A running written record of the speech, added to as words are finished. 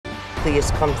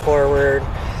please come forward.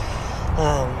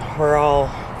 We're all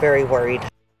very worried.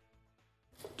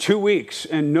 2 weeks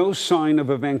and no sign of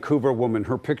a Vancouver woman.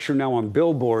 Her picture now on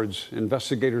billboards.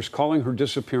 Investigators calling her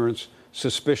disappearance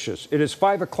suspicious. It is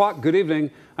 5 o'clock. Good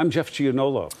evening. I'm Jeff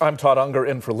Giannolo. I'm Todd Unger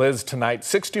in for Liz tonight.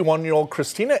 61-year-old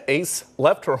Christina Ace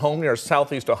left her home near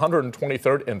Southeast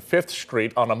 123rd and 5th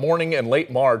Street on a morning in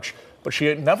late March, but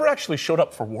she never actually showed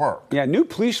up for work. Yeah, new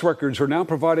police records are now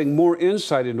providing more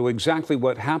insight into exactly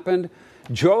what happened.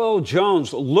 Joelle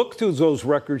Jones looked through those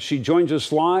records. She joins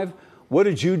us live. What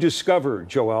did you discover,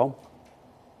 Joelle?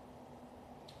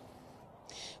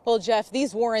 Well, Jeff,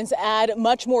 these warrants add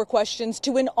much more questions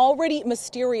to an already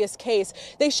mysterious case.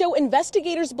 They show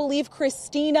investigators believe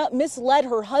Christina misled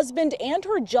her husband and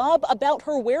her job about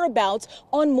her whereabouts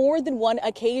on more than one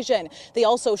occasion. They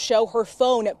also show her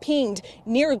phone pinged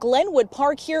near Glenwood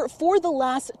Park here for the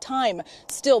last time.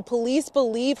 Still, police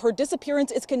believe her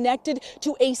disappearance is connected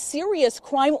to a serious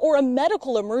crime or a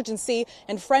medical emergency,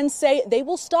 and friends say they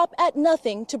will stop at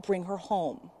nothing to bring her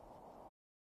home.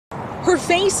 Her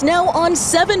face now on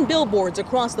 7 billboards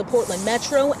across the Portland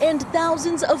metro and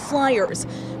thousands of flyers.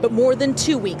 But more than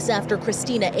 2 weeks after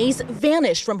Christina Ace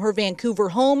vanished from her Vancouver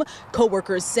home,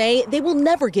 coworkers say they will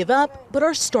never give up, but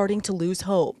are starting to lose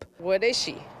hope. Where is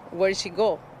she? Where did she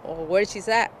go? Or where she's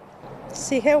at?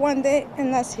 See her one day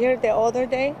and not see her the other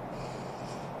day.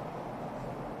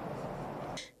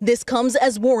 This comes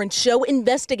as warrants show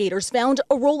investigators found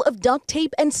a roll of duct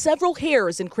tape and several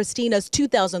hairs in Christina's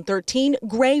 2013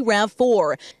 gray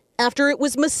RAV4 after it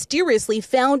was mysteriously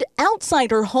found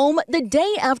outside her home the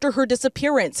day after her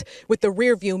disappearance, with the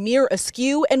rearview mirror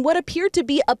askew and what appeared to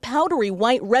be a powdery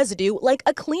white residue like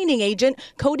a cleaning agent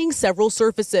coating several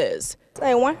surfaces.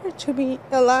 I want her to be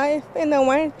alive and I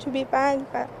want her to be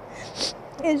back, but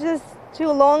it's just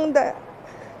too long that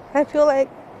I feel like,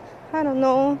 I don't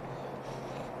know,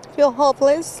 feel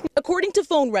hopeless. According to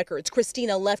phone records,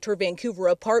 Christina left her Vancouver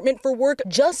apartment for work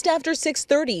just after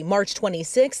 6:30, March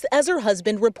 26th, as her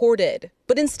husband reported.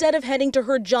 But instead of heading to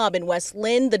her job in West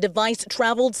Lynn, the device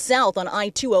traveled south on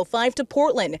I-205 to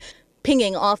Portland,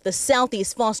 pinging off the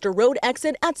Southeast Foster Road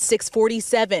exit at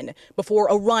 6:47 before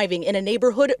arriving in a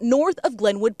neighborhood north of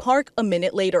Glenwood Park a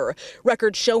minute later.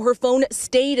 Records show her phone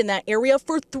stayed in that area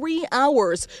for 3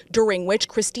 hours, during which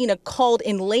Christina called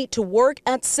in late to work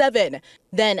at 7.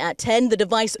 Then at 10, the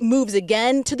device moves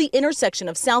again to the intersection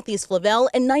of Southeast Flavel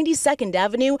and 92nd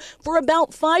Avenue for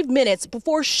about 5 minutes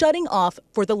before shutting off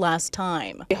for the last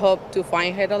time. We hope to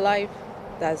find her alive.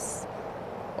 That's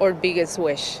our biggest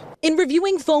wish. In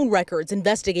reviewing phone records,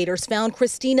 investigators found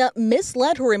Christina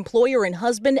misled her employer and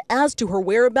husband as to her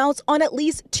whereabouts on at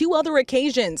least 2 other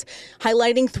occasions,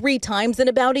 highlighting 3 times in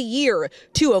about a year,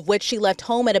 2 of which she left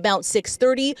home at about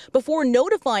 6:30 before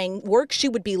notifying work she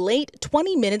would be late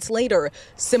 20 minutes later,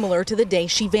 similar to the day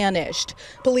she vanished.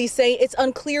 Police say it's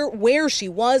unclear where she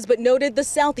was, but noted the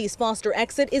Southeast Foster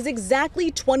exit is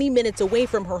exactly 20 minutes away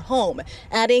from her home,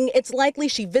 adding it's likely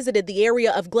she visited the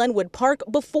area of Glenwood Park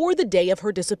before the day of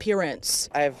her disappearance.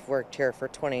 I've worked here for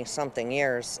 20-something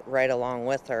years right along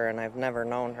with her, and I've never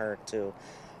known her to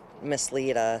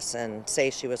mislead us and say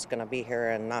she was going to be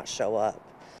here and not show up.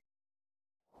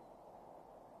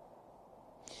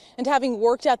 And having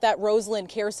worked at that Roseland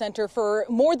Care Center for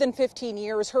more than 15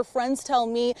 years, her friends tell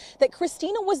me that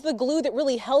Christina was the glue that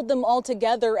really held them all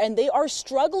together, and they are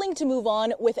struggling to move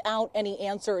on without any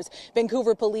answers.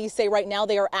 Vancouver police say right now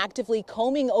they are actively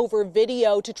combing over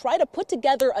video to try to put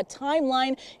together a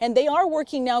timeline, and they are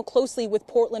working now closely with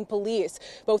Portland police.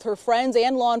 Both her friends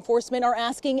and law enforcement are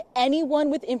asking anyone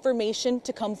with information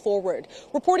to come forward.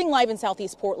 Reporting live in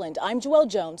Southeast Portland, I'm Joelle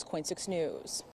Jones, KOIN 6 News.